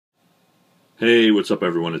Hey, what's up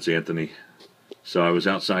everyone? It's Anthony. So I was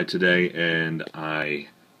outside today and I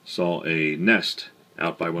saw a nest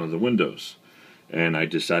out by one of the windows. And I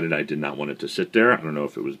decided I did not want it to sit there. I don't know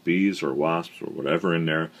if it was bees or wasps or whatever in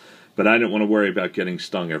there. But I didn't want to worry about getting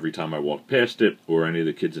stung every time I walked past it or any of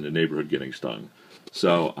the kids in the neighborhood getting stung.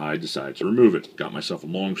 So I decided to remove it. Got myself a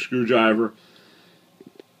long screwdriver,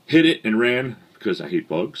 hit it and ran because I hate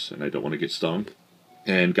bugs and I don't want to get stung.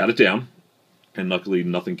 And got it down. And luckily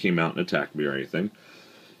nothing came out and attacked me or anything.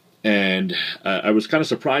 And I was kind of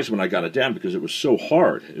surprised when I got it down because it was so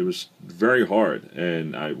hard. It was very hard.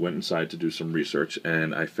 And I went inside to do some research,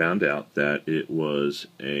 and I found out that it was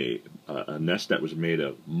a nest that was made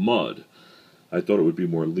of mud. I thought it would be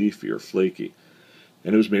more leafy or flaky.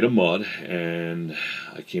 And it was made of mud, and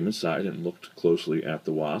I came inside and looked closely at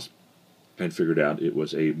the wasp and figured out it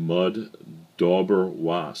was a mud Dauber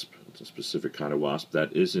Wasp. It's a specific kind of wasp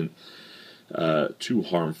that isn't too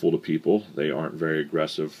harmful to people. They aren't very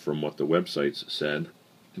aggressive from what the websites said.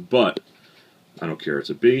 But I don't care. It's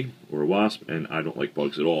a bee or a wasp, and I don't like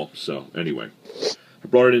bugs at all. So anyway, I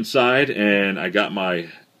brought it inside, and I got my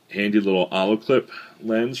handy little Olloclip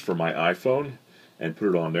lens for my iPhone and put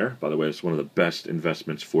it on there. By the way, it's one of the best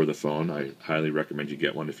investments for the phone. I highly recommend you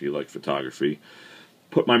get one if you like photography.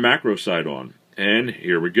 Put my macro sight on, and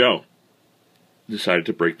here we go. Decided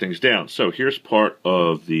to break things down. So here's part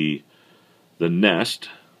of the nest,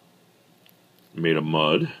 made of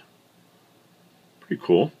mud. Pretty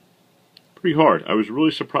cool. Pretty hard. I was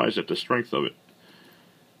really surprised at the strength of it.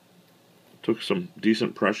 Took some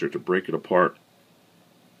decent pressure to break it apart.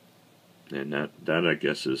 And that I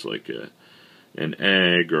guess is like an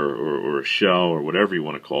egg or a shell or whatever you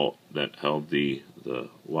want to call it that held the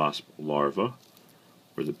wasp larva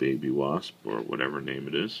or the baby wasp or whatever name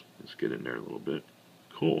it is. Let's get in there a little bit.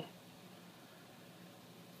 Cool.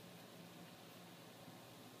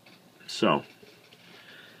 So,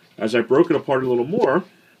 as I broke it apart a little more,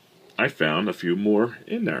 I found a few more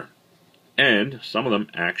in there. And some of them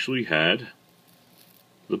actually had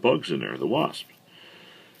the bugs in there, the wasp.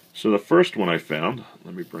 So the first one I found,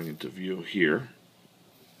 let me bring it to view here,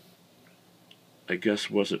 I guess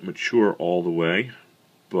wasn't mature all the way,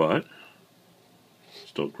 but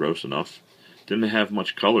still gross enough. Didn't have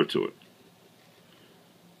much color to it.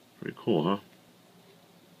 Pretty cool, huh?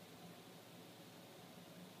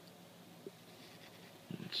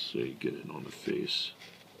 Let's see, get it on the face.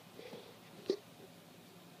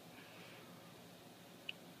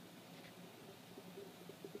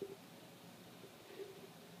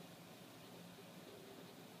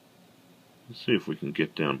 Let's see if we can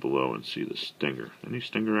get down below and see the stinger. Any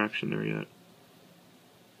stinger action there yet?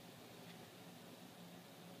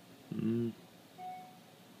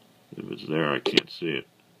 If it's there, I can't see it.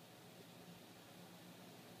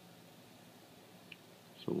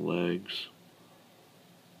 So legs.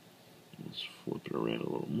 Let's flip it around a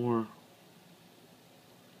little more.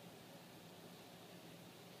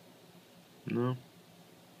 No.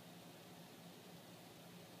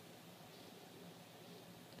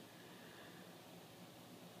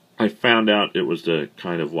 I found out it was the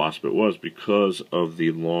kind of wasp it was because of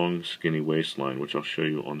the long, skinny waistline, which I'll show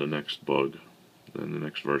you on the next bug, then the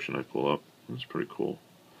next version I pull up. That's pretty cool.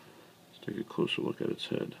 Let's take a closer look at its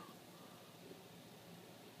head.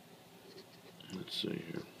 Let's see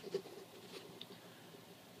here.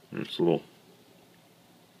 There's a little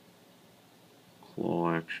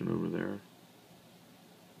claw action over there.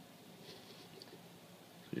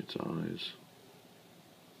 See its eyes.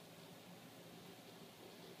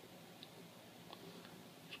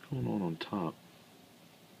 What's going on top?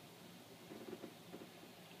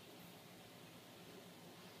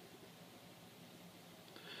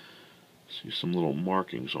 See some little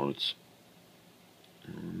markings on its.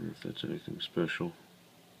 I don't know if that's anything special.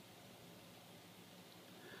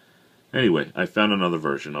 Anyway, I found another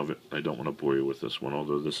version of it. I don't want to bore you with this one,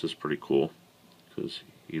 although this is pretty cool because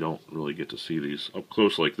you don't really get to see these up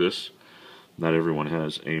close like this. Not everyone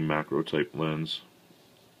has a macro type lens,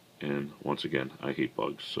 and once again, I hate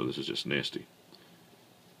bugs, so this is just nasty.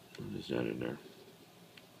 What is that in there?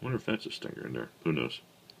 I wonder if that's a stinger in there. Who knows?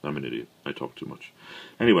 I'm an idiot. I talk too much.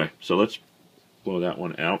 Anyway, so let's blow that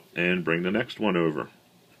one out and bring the next one over.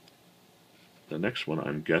 The next one,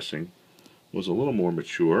 I'm guessing, was a little more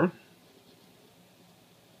mature.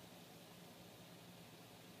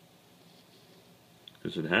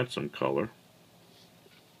 Because it had some color.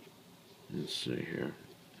 Let's see here.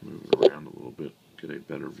 Move it around a little bit, get a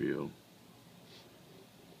better view.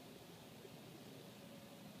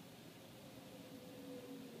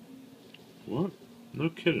 What? No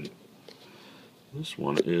kidding. This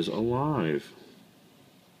one is alive.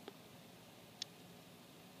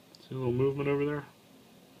 See a little movement over there?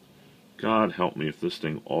 God help me if this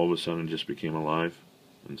thing all of a sudden just became alive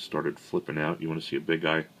and started flipping out. You want to see a big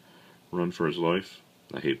guy run for his life?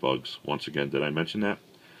 I hate bugs. Once again, did I mention that?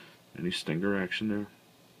 Any stinger action there?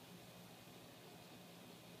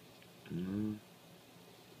 No.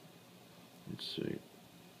 Let's see.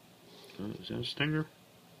 Is that a stinger?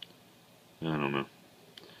 I don't know.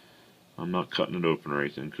 I'm not cutting it open or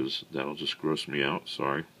anything because that'll just gross me out.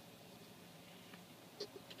 Sorry.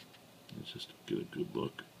 Let's just get a good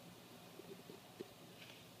look.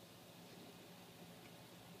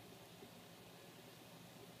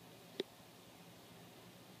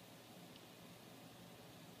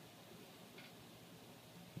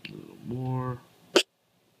 A little more.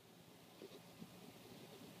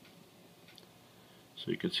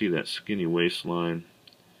 So you can see that skinny waistline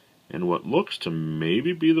and what looks to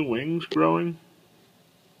maybe be the wings growing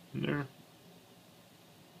in there.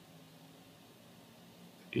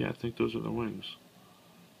 Yeah, I think those are the wings.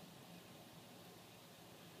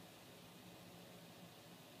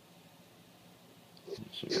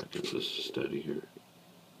 Let's see if I get this steady here.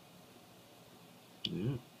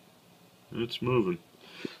 Yeah, it's moving.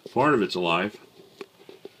 Part of it's alive.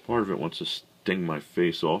 Part of it wants to sting my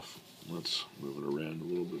face off. Let's move it around a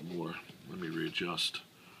little bit more. Let me readjust.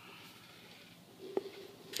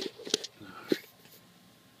 Alright.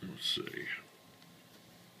 Let's see.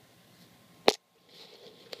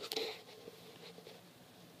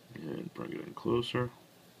 And bring it in closer.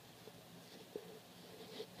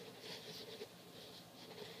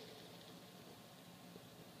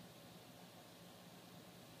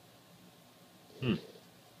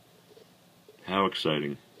 How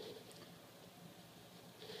exciting.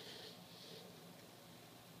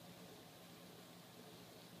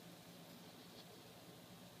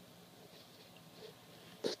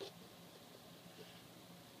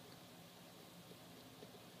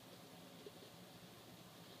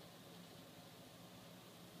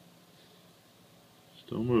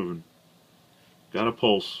 Still moving. Got a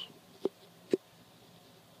pulse.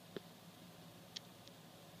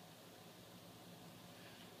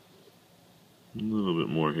 A little bit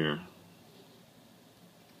more here.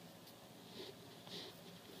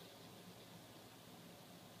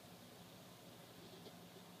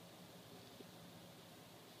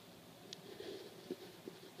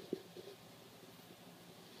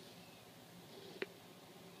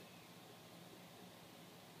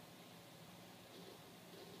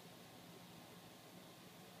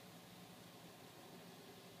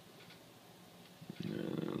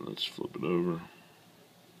 Let's flip it over.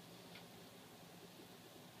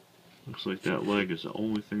 Looks like that leg is the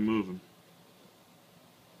only thing moving.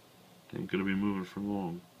 Ain't gonna be moving for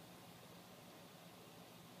long.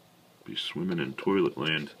 Be swimming in toilet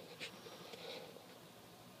land.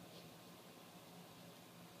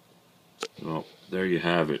 Well, there you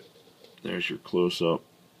have it. There's your close-up.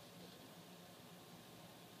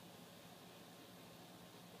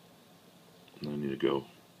 I need to go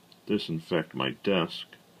disinfect my desk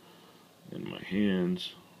and my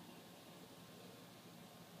hands.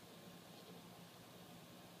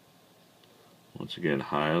 Once again,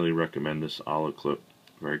 highly recommend this Olloclip.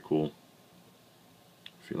 Very cool.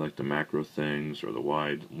 If you like the macro things or the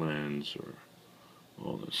wide lens or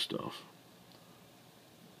all this stuff.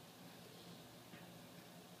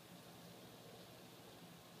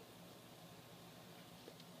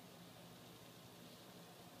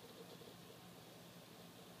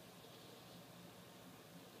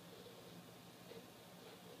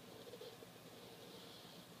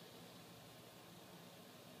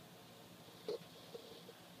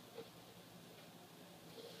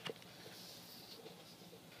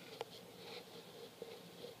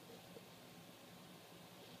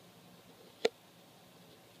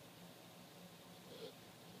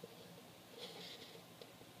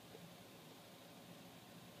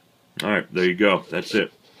 Alright, there you go. That's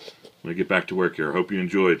it. I'm going to get back to work here. I hope you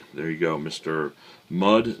enjoyed. There you go, Mr.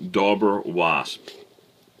 Mud Dauber Wasp.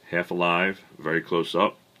 Half alive, very close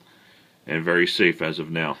up, and very safe as of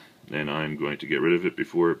now. And I'm going to get rid of it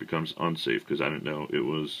before it becomes unsafe because I didn't know it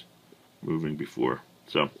was moving before.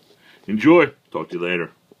 So, enjoy. Talk to you later.